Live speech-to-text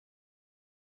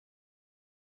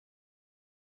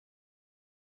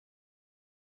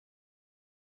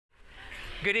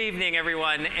Good evening,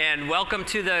 everyone, and welcome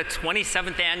to the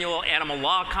 27th Annual Animal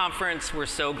Law Conference. We're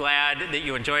so glad that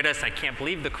you enjoyed us. I can't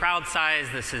believe the crowd size.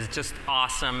 This is just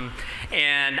awesome.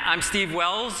 And I'm Steve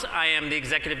Wells. I am the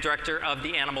Executive Director of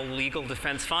the Animal Legal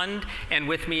Defense Fund, and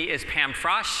with me is Pam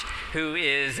Frasch, who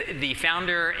is the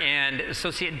founder and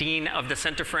Associate Dean of the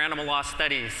Center for Animal Law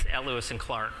Studies at Lewis and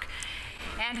Clark.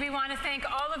 And we want to thank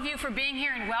all of you for being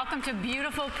here, and welcome to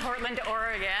beautiful Portland,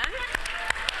 Oregon.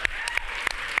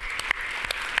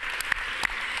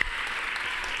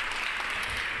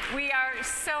 We are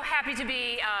so happy to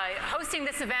be hosting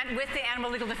this event with the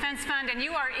Animal Legal Defense Fund, and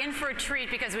you are in for a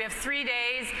treat because we have 3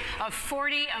 days of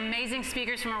 40 amazing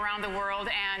speakers from around the world,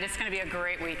 and it's going to be a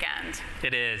great weekend.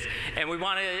 It is. And we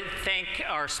want to thank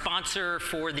our sponsor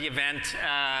for the event,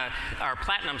 our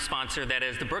platinum sponsor, that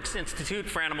is the Brooks Institute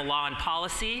for Animal Law and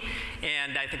Policy.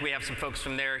 And I think we have some folks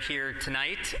from there here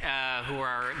tonight who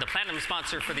are the platinum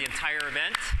sponsor for the entire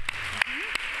event.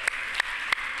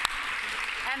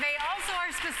 And they also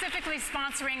are specifically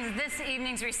sponsoring this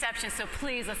evening's reception, so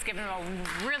please, let's give them a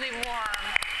really warm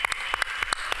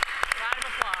round of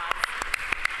applause.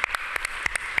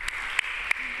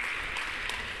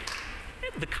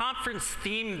 The conference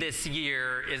theme this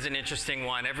year is an interesting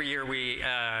one. Every year we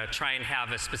try and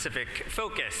have a specific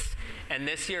focus. And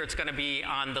this year it's going to be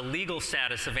on the legal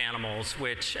status of animals,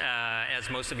 which, as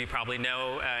most of you probably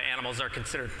know, animals are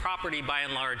considered property by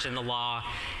and large in the law.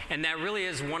 And that really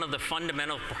is one of the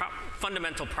fundamental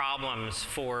problems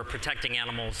for protecting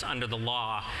animals under the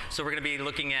law. So we're going to be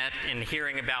looking at and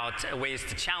hearing about ways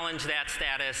to challenge that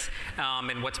status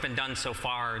and what's been done so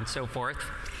far and so forth.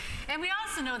 And we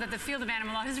also know that the field of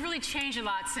animal law has really changed a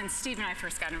lot since Steve and I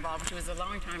first got involved, which was a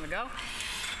long time ago.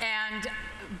 And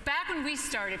back when we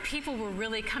started, people were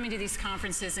really coming to these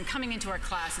conferences and coming into our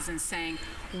classes and saying,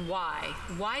 why?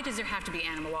 Why does there have to be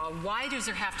animal law? Why does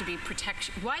there have to be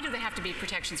protection? Why do there have to be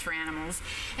protections for animals?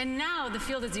 And now the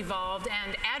field has evolved,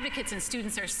 and advocates and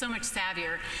students are so much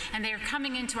savvier, and they are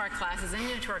coming into our classes and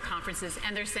into our conferences,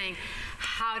 and they're saying,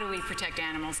 how do we protect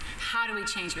animals? How do we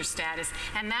change their status?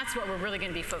 And that's what we're really going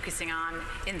to be focusing on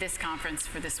in this conference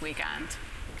for this weekend.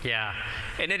 Yeah,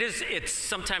 and it's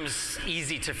sometimes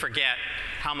easy to forget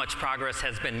how much progress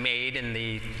has been made in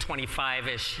the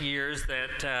 25-ish years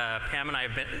that Pam and I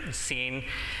have been seeing.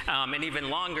 And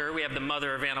even longer, we have the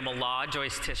mother of animal law,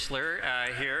 Joyce Tischler,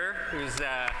 here, who is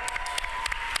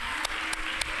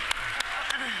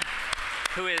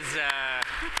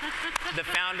the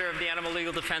founder of the Animal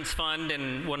Legal Defense Fund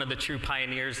and one of the true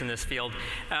pioneers in this field.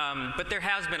 But there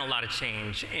has been a lot of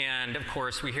change. And of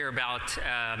course, we hear about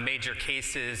major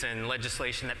cases and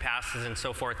legislation that passes and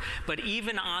so forth. But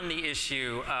even on the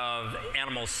issue of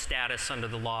animal status under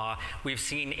the law, we've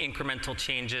seen incremental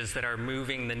changes that are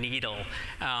moving the needle.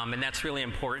 And that's really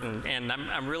important. And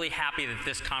I'm really happy that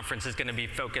this conference is going to be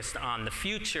focused on the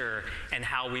future and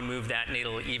how we move that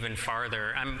needle even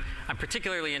farther. I'm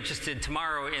particularly interested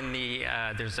tomorrow in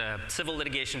there's a civil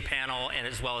litigation panel and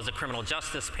as well as a criminal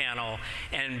justice panel,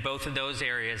 and both of those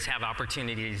areas have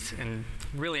opportunities, and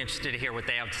really interested to hear what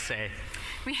they have to say.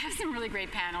 We have some really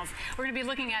great panels. We're going to be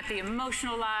looking at the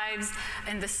emotional lives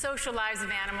and the social lives of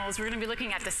animals. We're going to be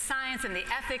looking at the science and the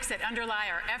ethics that underlie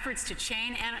our efforts to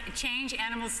change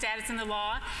animal status in the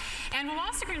law. And we're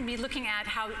also going to be looking at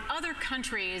how other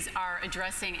countries are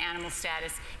addressing animal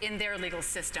status in their legal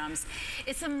systems.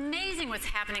 It's amazing what's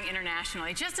happening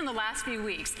internationally. Just in the last few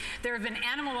weeks, there have been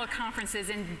animal law conferences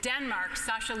in Denmark.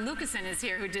 Sasha Lucassen is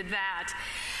here who did that.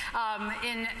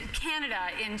 In Canada,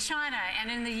 in China, and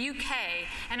in the UK.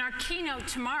 And our keynote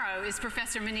tomorrow is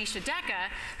Professor Manisha Dekka,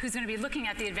 who's going to be looking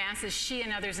at the advances she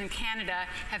and others in Canada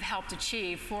have helped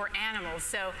achieve for animals.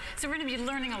 So we're going to be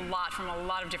learning a lot from a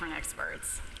lot of different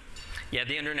experts. Yeah,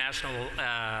 the international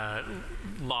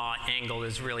law angle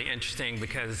is really interesting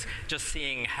because just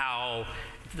seeing how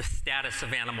the status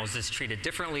of animals is treated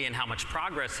differently and how much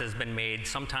progress has been made,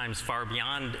 sometimes far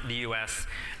beyond the U.S.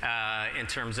 In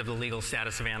terms of the legal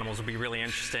status of animals, will be really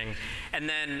interesting. And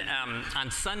then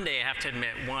on Sunday, I have to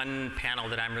admit, one panel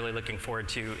that I'm really looking forward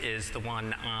to is the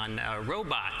one on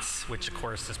robots, which of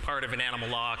course is part of an animal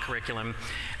law curriculum.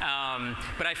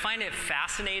 But I find it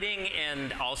fascinating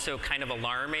and also kind of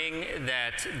alarming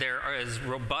that there is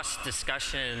robust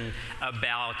discussion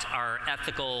about our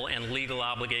ethical and legal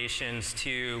obligations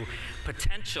to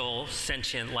potential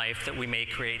sentient life that we may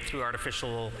create through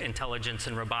artificial intelligence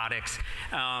and robotics,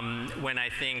 when I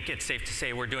think it's safe to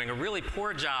say we're doing a really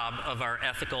poor job of our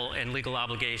ethical and legal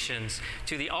obligations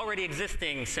to the already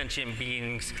existing sentient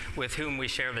beings with whom we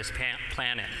share this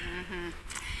planet. Mm-hmm.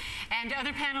 And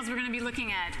other panels, we're going to be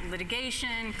looking at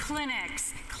litigation,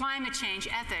 clinics, climate change,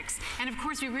 ethics. And of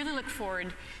course, we really look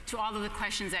forward to all of the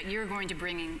questions that you're going to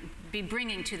be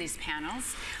bringing to these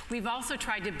panels. We've also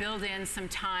tried to build in some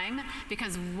time,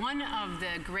 because one of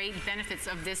the great benefits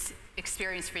of this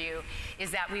experience for you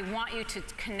is that we want you to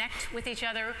connect with each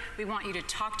other, we want you to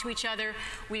talk to each other,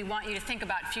 we want you to think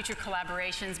about future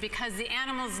collaborations, because the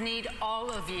animals need all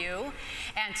of you,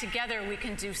 and together we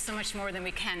can do so much more than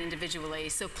we can individually.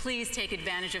 So please take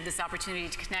advantage of this opportunity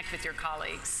to connect with your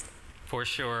colleagues. For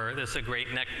sure. This is a great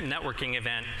networking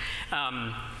event.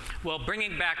 Well,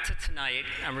 bringing back to tonight,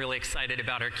 I'm really excited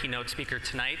about our keynote speaker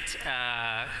tonight,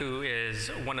 who is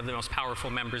one of the most powerful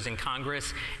members in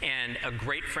Congress and a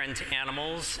great friend to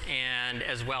animals, and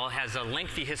as well has a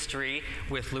lengthy history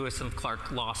with Lewis and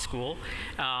Clark Law School.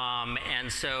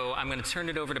 And so I'm going to turn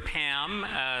it over to Pam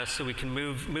so we can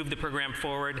move the program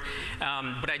forward.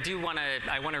 But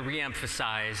I want to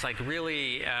reemphasize, like,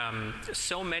 really,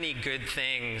 so many good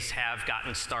things have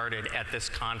gotten started at this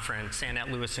conference and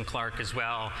at Lewis and Clark as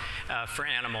well for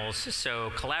animals.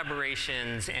 So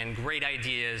collaborations and great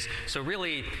ideas. So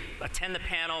really attend the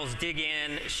panels, dig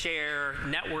in, share,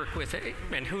 network with it,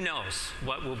 and who knows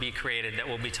what will be created that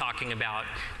we'll be talking about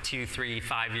 2, 3,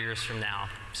 5 years from now.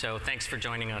 So thanks for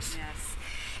joining us. Yes.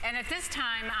 And at this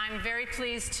time, I'm very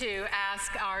pleased to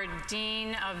ask our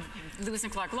Dean of Lewis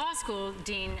and Clark Law School,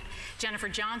 Dean Jennifer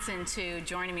Johnson, to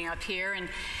join me up here. And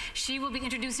she will be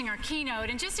introducing our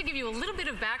keynote. And just to give you a little bit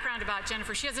of background about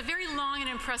Jennifer, she has a very long and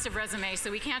impressive resume,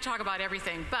 so we can't talk about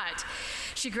everything. But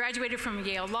she graduated from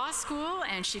Yale Law School,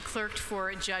 and she clerked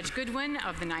for Judge Goodwin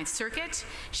of the Ninth Circuit.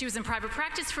 She was in private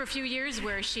practice for a few years,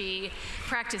 where she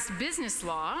practiced business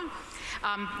law.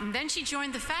 Then she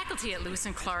joined the faculty at Lewis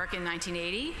and Clark in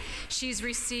 1980. She's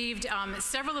received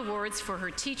several awards for her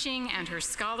teaching and her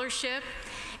scholarship,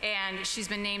 and she's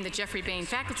been named the Jeffrey Bain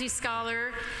Faculty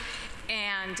Scholar,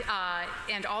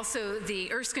 and also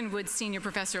the Erskine Wood Senior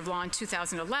Professor of Law in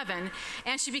 2011,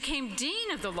 and she became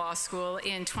Dean of the Law School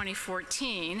in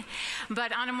 2014.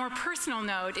 But on a more personal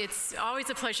note, it's always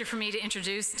a pleasure for me to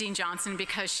introduce Dean Johnson,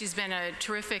 because she's been a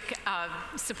terrific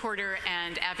supporter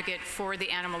and advocate for the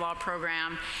animal law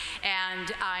program,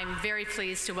 and I'm very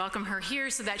pleased to welcome her here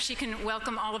so that she can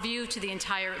welcome all of you to the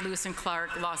entire Lewis and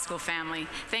Clark Law School family.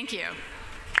 Thank you.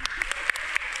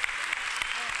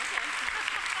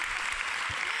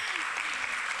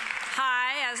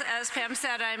 As Pam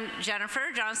said, I'm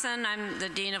Jennifer Johnson. I'm the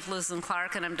Dean of Lewis and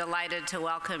Clark, and I'm delighted to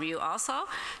welcome you also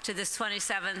to this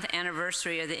 27th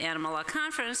anniversary of the Animal Law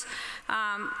Conference.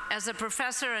 As a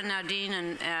professor and now dean,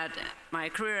 and at my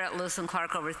career at Lewis and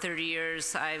Clark over 30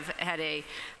 years, I've had a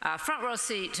front row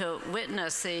seat to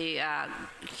witness the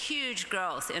huge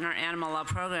growth in our animal law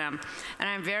program. And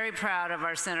I'm very proud of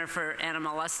our Center for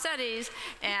Animal Law Studies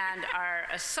and our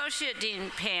Associate Dean,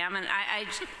 Pam. And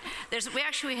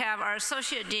we have our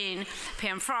Associate Dean,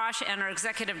 Pam Frasch, and our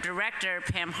Executive Director,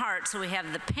 Pam Hart. So we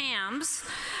have the Pams.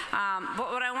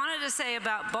 But what I wanted to say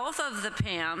about both of the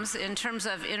Pams in terms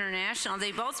of international,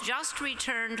 they both just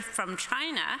returned from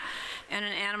China in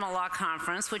an animal law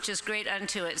conference, which is great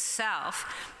unto itself.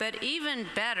 But even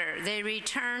better, they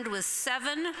returned with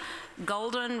 7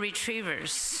 golden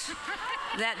retrievers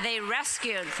that they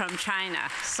rescued from China.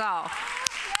 So.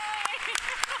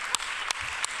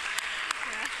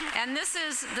 And this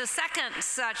is the second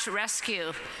such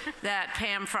rescue that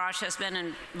Pam Frasch has been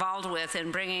involved with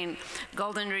in bringing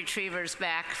golden retrievers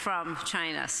back from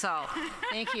China. So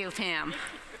thank you, Pam.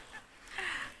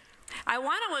 I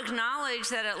want to acknowledge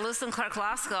that at Lewis and Clark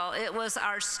Law School, it was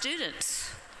our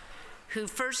students who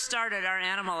first started our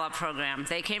animal law program.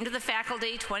 They came to the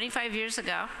faculty 25 years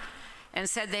ago and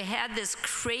said they had this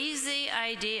crazy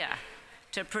idea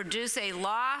to produce a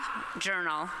law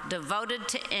journal devoted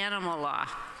to animal law,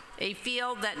 a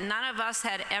field that none of us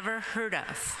had ever heard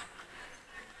of.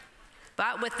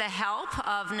 But with the help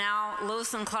of now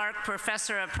Lewis and Clark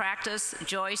Professor of Practice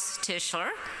Joyce Tischler,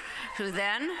 who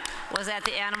then was at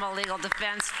the Animal Legal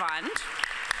Defense Fund,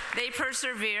 they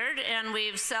persevered, and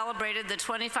we've celebrated the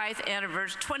 25th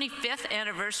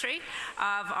anniversary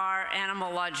of our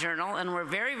Animal Law Journal, and we're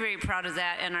very, very proud of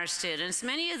that and our students.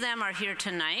 Many of them are here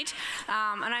tonight,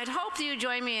 and I'd hope you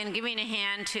join me in giving a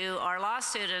hand to our law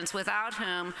students, without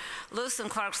whom Lewis and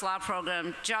Clark's law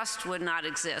program just would not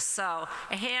exist. So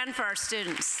a hand for our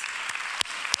students.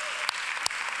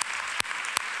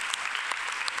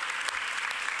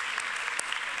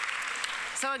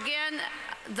 So again,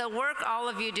 the work all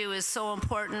of you do is so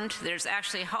important. There's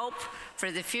actually hope for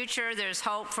the future. There's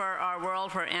hope for our world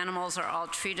where animals are all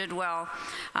treated well.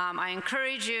 I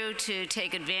encourage you to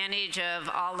take advantage of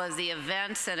all of the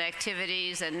events and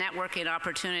activities and networking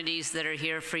opportunities that are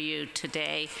here for you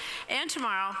today and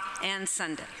tomorrow and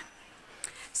Sunday.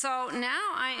 So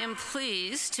now I am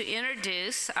pleased to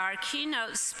introduce our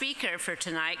keynote speaker for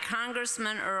tonight,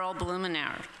 Congressman Earl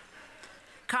Blumenauer.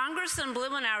 Congressman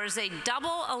Blumenauer is a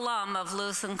double alum of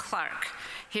Lewis and Clark.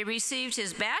 He received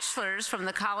his bachelor's from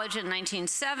the college in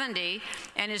 1970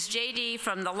 and his JD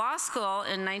from the law school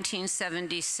in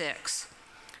 1976.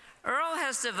 Earl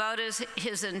has devoted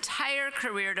his entire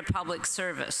career to public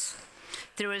service.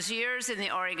 Through his years in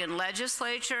the Oregon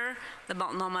legislature, the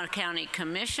Multnomah County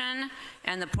Commission,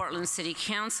 and the Portland City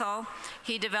Council,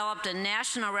 he developed a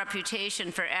national reputation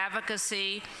for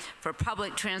advocacy for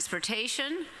public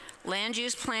transportation, land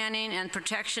use planning and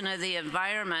protection of the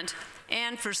environment,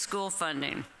 and for school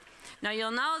funding. Now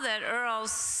you'll know that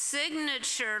Earl's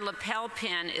signature lapel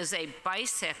pin is a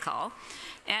bicycle,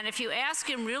 and if you ask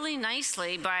him really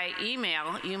nicely by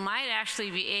email, you might actually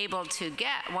be able to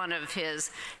get one of his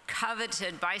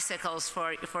coveted bicycles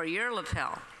for your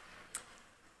lapel.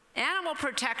 Animal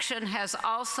protection has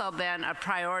also been a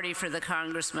priority for the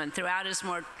Congressman throughout his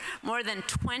more than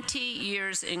 20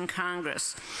 years in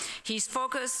Congress. He's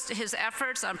focused his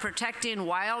efforts on protecting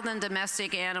wild and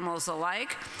domestic animals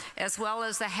alike, as well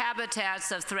as the habitats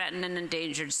of threatened and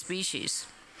endangered species.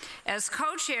 As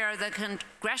co-chair of the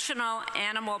Congressional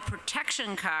Animal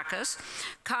Protection Caucus,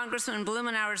 Congressman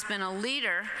Blumenauer has been a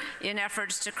leader in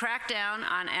efforts to crack down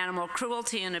on animal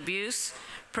cruelty and abuse,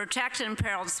 protect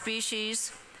imperiled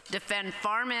species, defend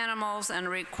farm animals, and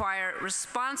require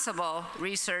responsible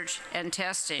research and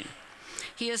testing.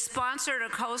 He has sponsored or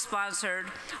co-sponsored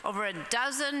over a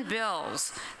dozen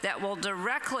bills that will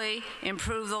directly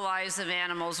improve the lives of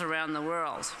animals around the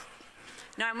world.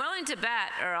 Now, I'm willing to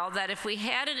bet, Earl, that if we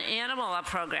had an animal law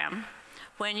program,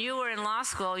 when you were in law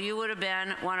school, you would have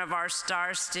been one of our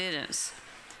star students.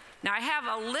 Now, I have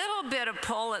a little bit of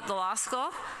pull at the law school,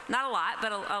 not a lot,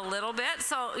 but a little bit.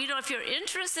 So, you know, if you're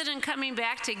interested in coming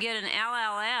back to get an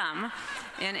LLM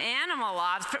in animal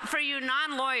law, for you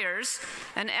non-lawyers,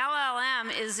 an LLM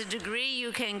is a degree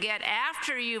you can get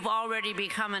after you've already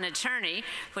become an attorney,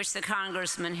 which the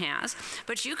Congressman has.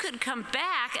 But you could come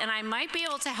back, and I might be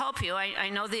able to help you.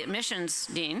 I know the admissions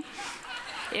dean.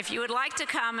 If you would like to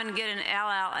come and get an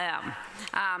LLM.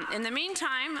 In the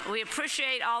meantime, we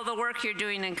appreciate all the work you're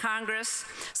doing in Congress,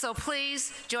 so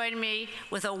please join me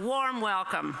with a warm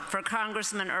welcome for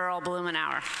Congressman Earl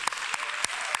Blumenauer.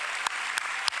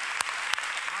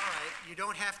 All right, you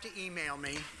don't have to email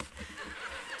me.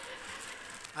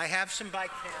 I have some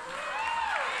bike pens.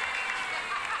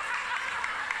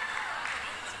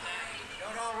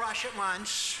 Don't all rush at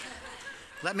once.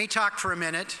 Let me talk for a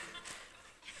minute.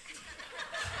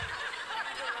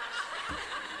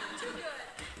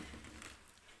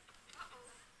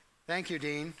 Thank you,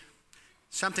 Dean.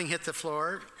 Something hit the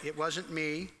floor. It wasn't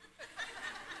me.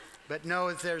 But know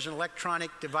that there's an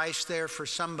electronic device there for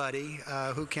somebody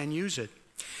who can use it.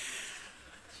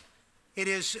 It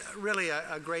is really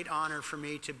a great honor for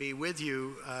me to be with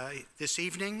you this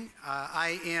evening.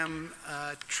 I am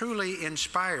truly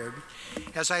inspired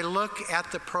as I look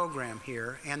at the program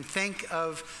here and think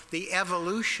of the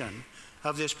evolution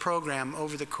of this program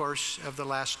over the course of the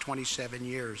last 27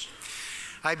 years.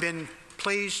 I've been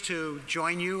pleased to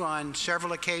join you on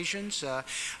several occasions.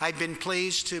 I've been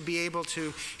pleased to be able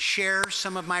to share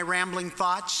some of my rambling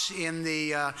thoughts in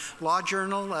the Law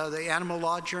Journal, the Animal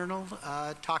Law Journal,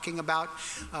 talking about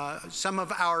some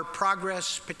of our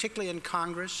progress, particularly in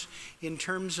Congress, in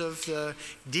terms of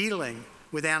dealing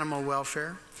with animal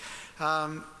welfare,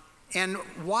 and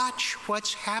watch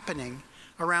what's happening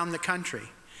around the country.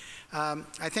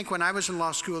 I think when I was in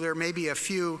law school, there may be a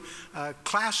few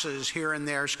classes here and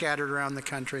there scattered around the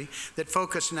country that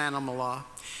focus on animal law.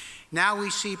 Now we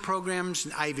see programs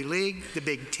in Ivy League, the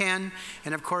Big Ten,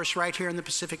 and of course right here in the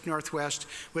Pacific Northwest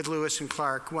with Lewis and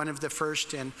Clark, one of the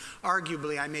first and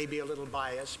arguably, I may be a little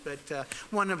biased, but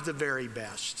one of the very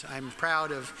best. I'm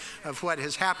proud of what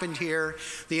has happened here,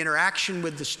 the interaction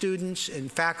with the students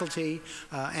and faculty,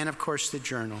 and of course the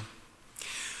journal.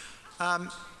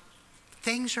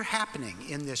 Things are happening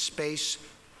in this space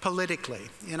politically,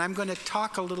 and I'm going to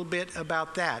talk a little bit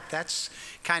about that. That's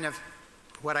kind of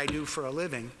what I do for a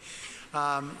living.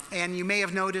 And you may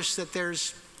have noticed that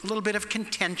there's a little bit of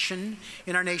contention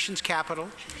in our nation's capital.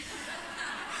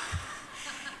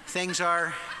 Things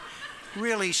are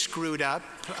really screwed up.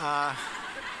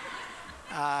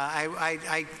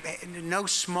 no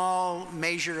small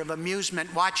measure of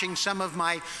amusement watching some of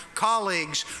my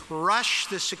colleagues rush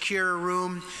the secure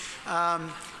room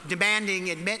demanding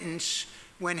admittance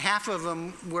when half of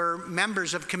them were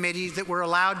members of committees that were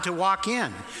allowed to walk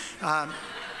in.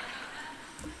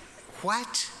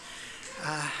 What?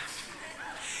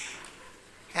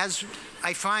 As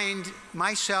I find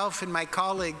myself and my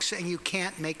colleagues saying, you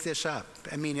can't make this up.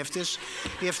 I mean, if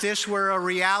this were a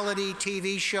reality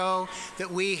TV show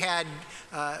that we had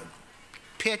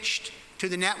pitched to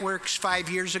the networks 5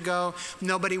 years ago,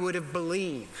 nobody would have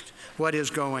believed what is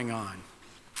going on.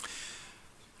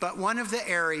 But one of the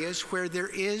areas where there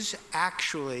is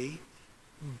actually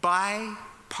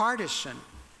bipartisan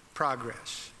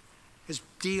progress is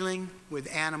dealing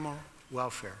with animal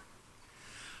welfare.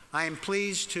 I am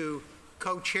pleased to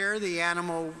co-chair the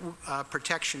Animal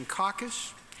Protection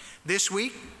Caucus. This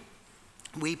week,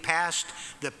 we passed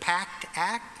the PACT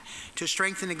Act to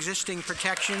strengthen existing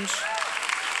protections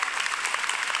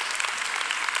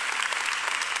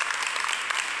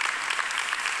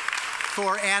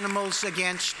for animals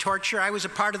against torture. I was a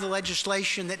part of the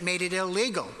legislation that made it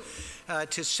illegal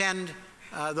to send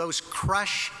those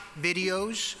crush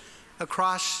videos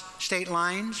across state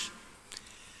lines.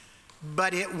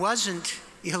 But it wasn't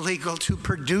illegal to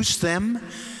produce them.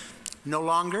 No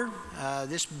longer.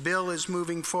 This bill is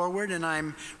moving forward, and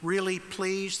I'm really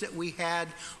pleased that we had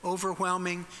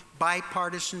overwhelming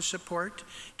bipartisan support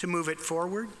to move it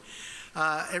forward.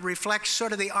 It reflects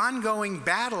sort of the ongoing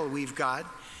battle we've got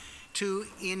to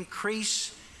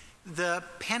increase the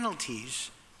penalties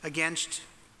against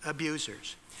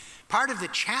abusers. Part of the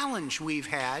challenge we've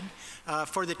had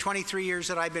for the 23 years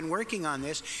that I've been working on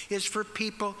this is for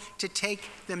people to take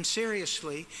them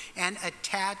seriously and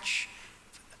attach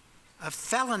a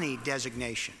felony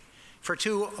designation. For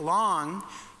too long,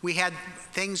 we had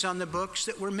things on the books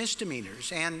that were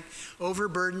misdemeanors, and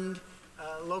overburdened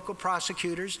local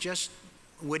prosecutors just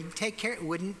wouldn't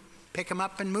pick them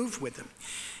up and move with them.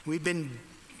 We've been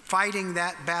fighting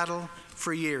that battle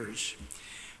for years.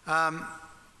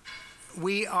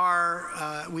 We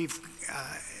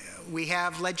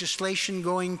have legislation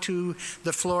going to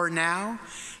the floor now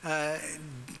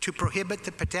to prohibit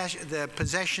the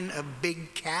possession of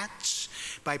big cats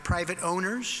by private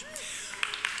owners.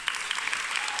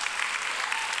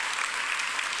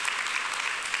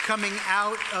 Coming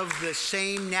out of the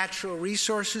same Natural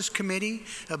Resources Committee,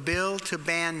 a bill to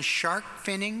ban shark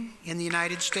finning in the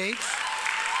United States.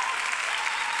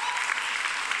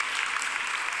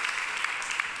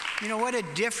 You know, what a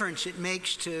difference it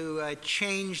makes to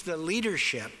change the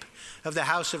leadership of the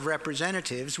House of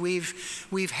Representatives.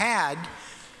 We've had,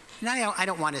 and I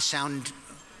don't want to sound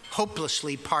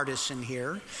hopelessly partisan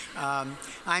here.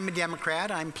 I'm a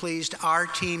Democrat. I'm pleased our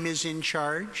team is in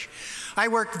charge. I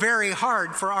work very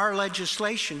hard for our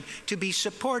legislation to be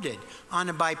supported on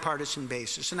a bipartisan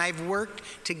basis, and I've worked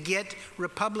to get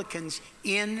Republicans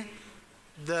in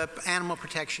the Animal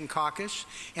Protection Caucus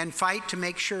and fight to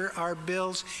make sure our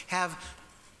bills have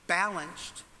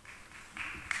balanced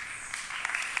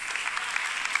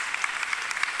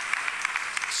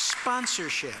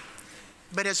sponsorship.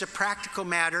 But as a practical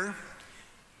matter,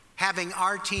 having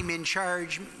our team in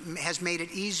charge has made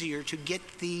it easier to get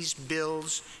these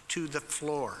bills to the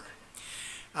floor.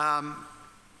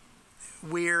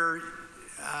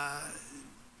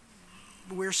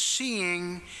 We're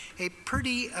seeing a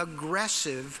pretty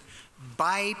aggressive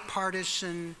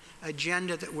bipartisan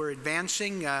agenda that we're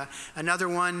advancing. Another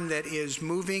one that is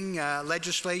moving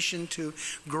legislation to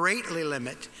greatly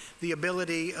limit the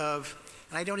ability of,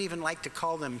 and I don't even like to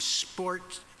call them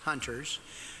sport hunters,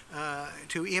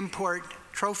 to import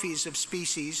trophies of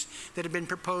species that have been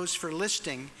proposed for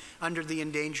listing under the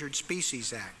Endangered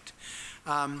Species Act.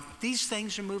 These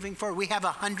things are moving forward. We have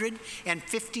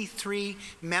 153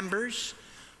 members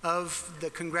of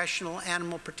the Congressional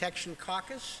Animal Protection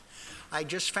Caucus. I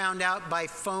just found out by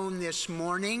phone this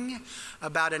morning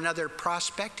about another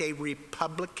prospect, a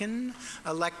Republican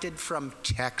elected from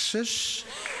Texas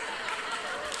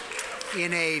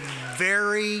in a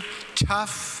very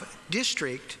tough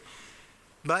district,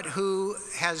 but who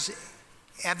has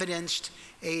evidenced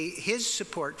his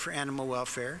support for animal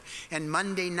welfare. And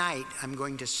Monday night, I'm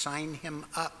going to sign him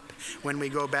up when we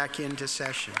go back into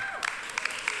session.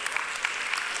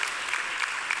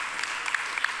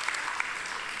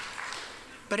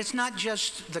 But it's not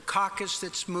just the caucus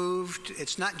that's moved.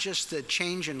 It's not just the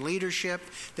change in leadership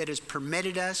that has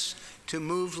permitted us to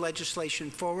move legislation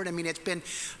forward. I mean, it's been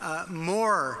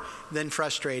more than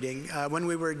frustrating. When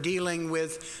we were dealing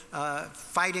with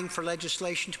fighting for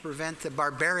legislation to prevent the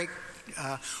barbaric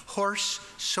horse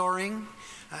soaring,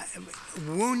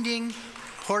 wounding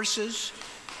horses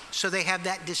so they have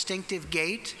that distinctive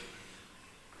gait.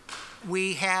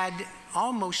 We had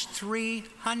almost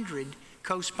 300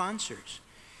 co-sponsors,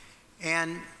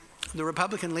 and the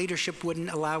Republican leadership wouldn't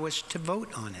allow us to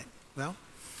vote on it. Well,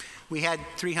 we had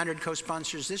 300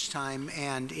 co-sponsors this time,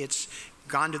 and it's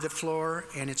gone to the floor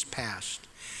and it's passed.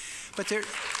 But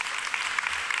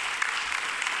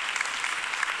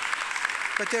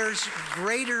there's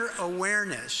greater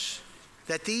awareness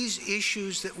that these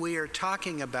issues that we are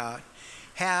talking about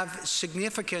have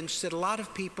significance that a lot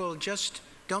of people just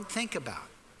don't think about.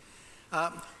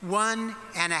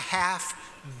 1.5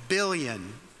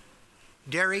 billion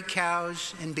dairy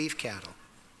cows and beef cattle,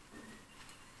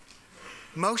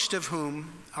 most of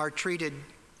whom are treated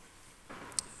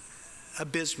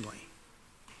abysmally.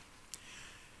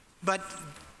 But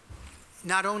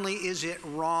not only is it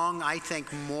wrong, I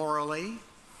think morally,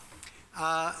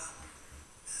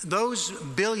 those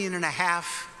 1.5 billion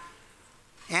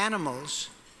animals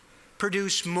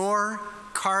produce more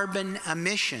carbon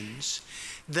emissions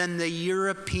than the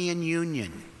European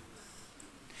Union.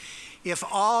 If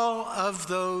all of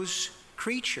those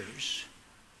creatures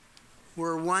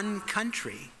were one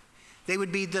country, they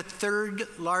would be the third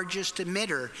largest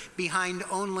emitter behind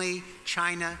only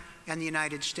China and the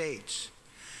United States.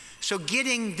 So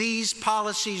getting these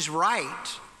policies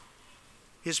right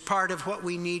is part of what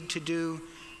we need to do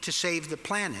to save the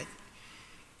planet.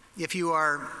 If you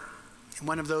are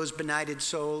one of those benighted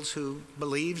souls who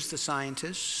believes the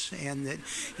scientists and that,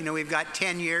 we've got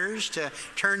 10 years to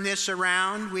turn this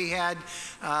around. We had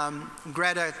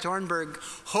Greta Thunberg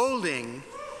holding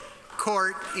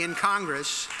court in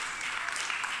Congress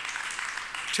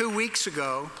 2 weeks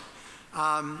ago.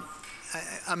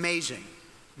 Amazing.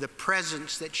 The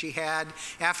presence that she had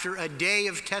after a day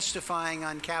of testifying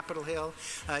on Capitol Hill.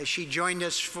 She joined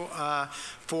us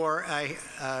for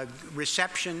a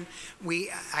reception.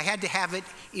 I had to have it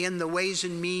in the Ways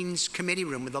and Means Committee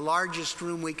room, the largest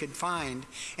room we could find,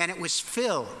 and it was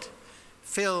filled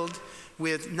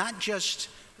with not just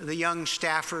the young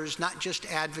staffers, not just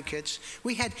advocates.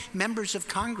 We had members of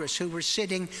Congress who were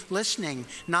sitting, listening,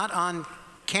 not on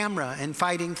camera and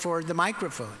fighting for the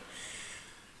microphone.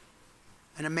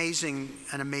 An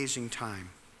amazing time.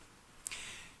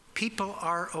 People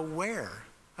are aware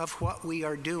of what we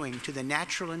are doing to the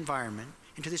natural environment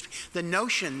and to this. The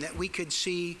notion that we could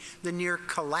see the near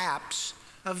collapse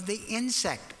of the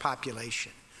insect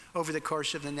population over the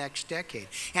course of the next decade,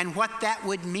 and what that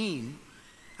would mean,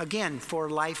 again, for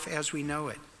life as we know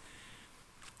it.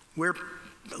 We're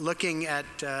looking at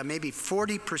maybe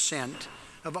 40%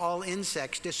 of all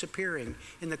insects disappearing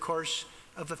in the course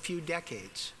of a few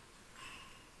decades.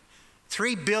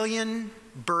 3 billion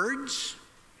birds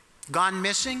gone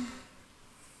missing.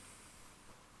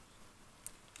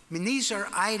 I mean, these are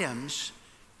items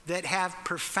that have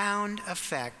profound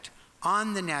effect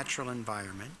on the natural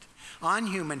environment, on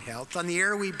human health, on the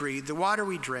air we breathe, the water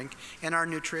we drink, and our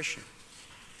nutrition.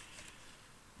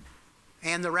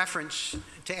 And the reference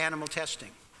to animal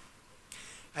testing.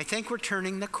 I think we're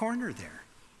turning the corner there,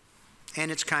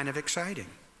 and it's kind of exciting.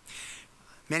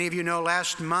 Many of you know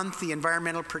last month the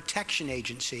Environmental Protection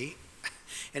Agency,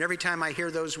 and every time I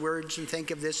hear those words and think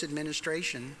of this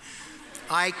administration,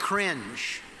 I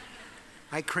cringe.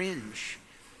 I cringe.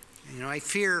 I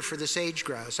fear for the sage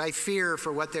grouse. I fear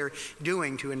for what they're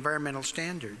doing to environmental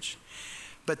standards.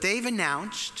 But they've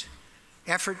announced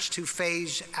efforts to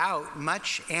phase out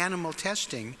much animal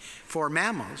testing for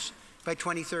mammals by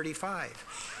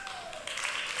 2035.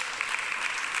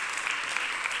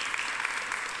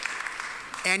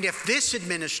 And if this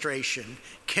administration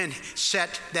can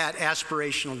set that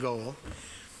aspirational goal,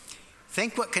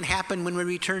 think what can happen when we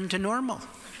return to normal.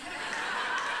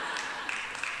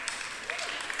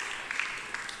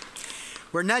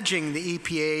 We're nudging the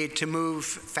EPA to move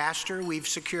faster. We've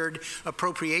secured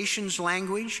appropriations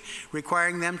language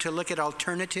requiring them to look at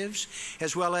alternatives,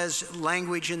 as well as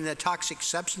language in the Toxic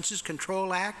Substances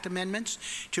Control Act amendments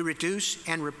to reduce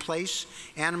and replace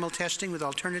animal testing with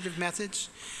alternative methods.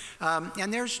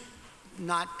 And it's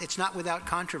not without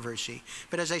controversy.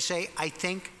 But as I say, I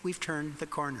think we've turned the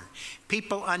corner.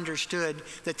 People understood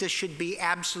that this should be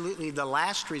absolutely the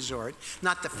last resort,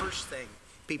 not the first thing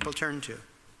people turn to.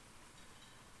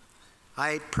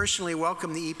 I personally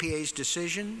welcome the EPA's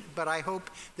decision, but I hope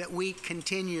that we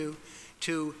continue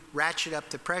to ratchet up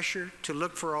the pressure, to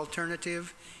look for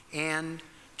alternative, and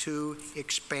to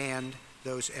expand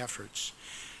those efforts.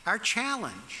 Our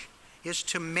challenge is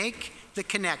to make the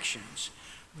connections,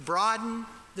 broaden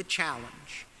the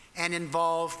challenge, and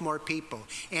involve more people.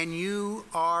 And you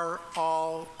are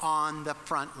all on the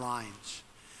front lines.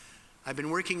 I've been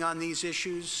working on these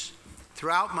issues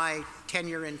throughout my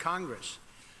tenure in Congress.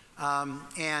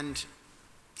 And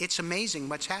it's amazing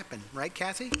what's happened, right,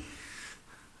 Kathy?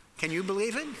 Can you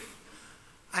believe it?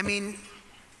 I mean,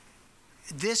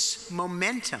 this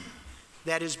momentum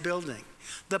that is building,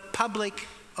 the public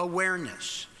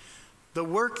awareness, the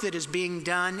work that is being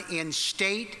done in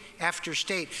state after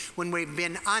state, when we've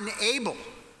been unable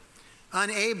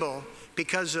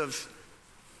because of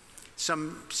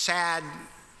some sad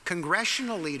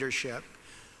congressional leadership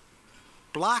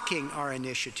blocking our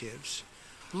initiatives.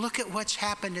 Look at what's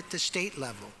happened at the state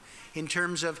level in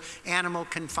terms of animal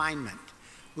confinement.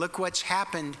 Look what's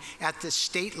happened at the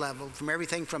state level, from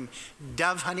everything from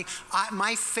dove hunting.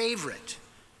 My favorite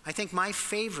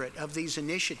of these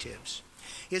initiatives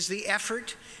is the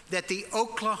effort that the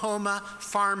Oklahoma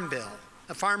Farm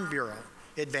Bureau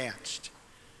advanced.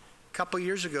 A couple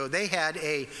years ago, they had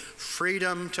a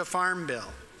Freedom to Farm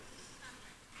bill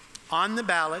on the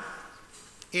ballot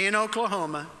in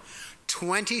Oklahoma,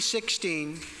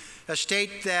 2016, a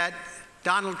state that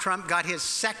Donald Trump got his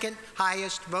second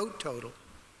highest vote total.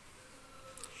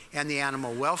 And the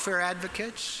animal welfare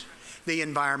advocates, the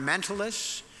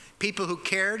environmentalists, people who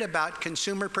cared about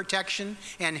consumer protection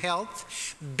and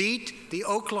health, beat the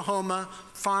Oklahoma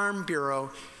Farm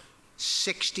Bureau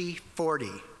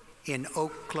 60-40 in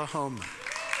Oklahoma.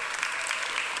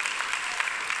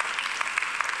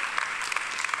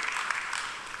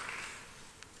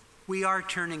 We are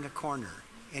turning a corner,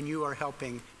 and you are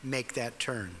helping make that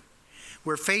turn.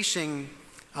 We're facing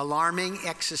alarming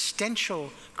existential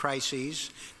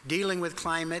crises, dealing with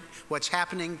climate, what's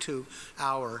happening to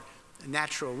our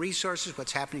natural resources,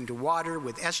 what's happening to water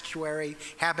with estuary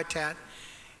habitat.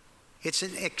 It's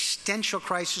an existential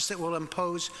crisis that will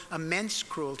impose immense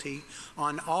cruelty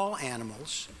on all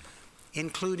animals,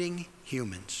 including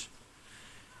humans.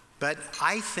 But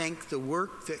I think the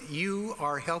work that you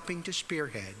are helping to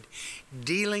spearhead,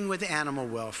 dealing with animal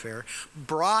welfare,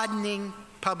 broadening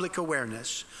public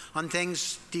awareness on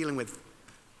things dealing with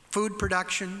food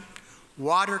production,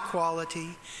 water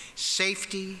quality,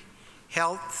 safety,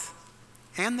 health,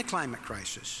 and the climate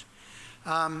crisis.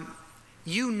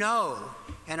 You know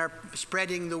and are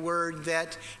spreading the word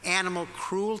that animal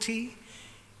cruelty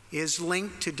is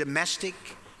linked to domestic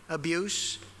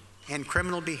abuse and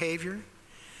criminal behavior.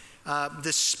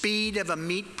 The speed of a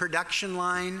meat production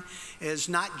line is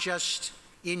not just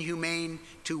inhumane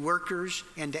to workers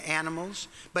and to animals,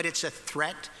 but it's a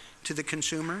threat to the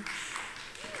consumer.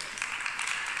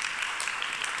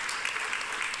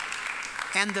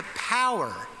 And the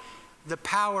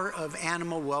power of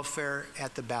animal welfare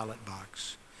at the ballot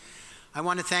box. I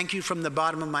want to thank you from the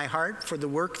bottom of my heart for the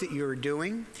work that you're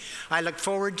doing. I look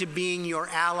forward to being your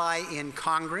ally in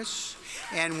Congress.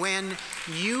 And when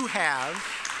you have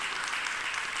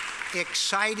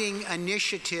exciting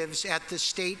initiatives at the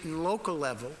state and local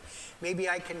level, maybe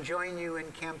I can join you in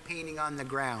campaigning on the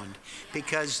ground,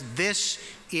 because this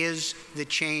is the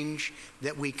change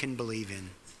that we can believe in.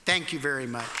 Thank you very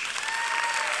much.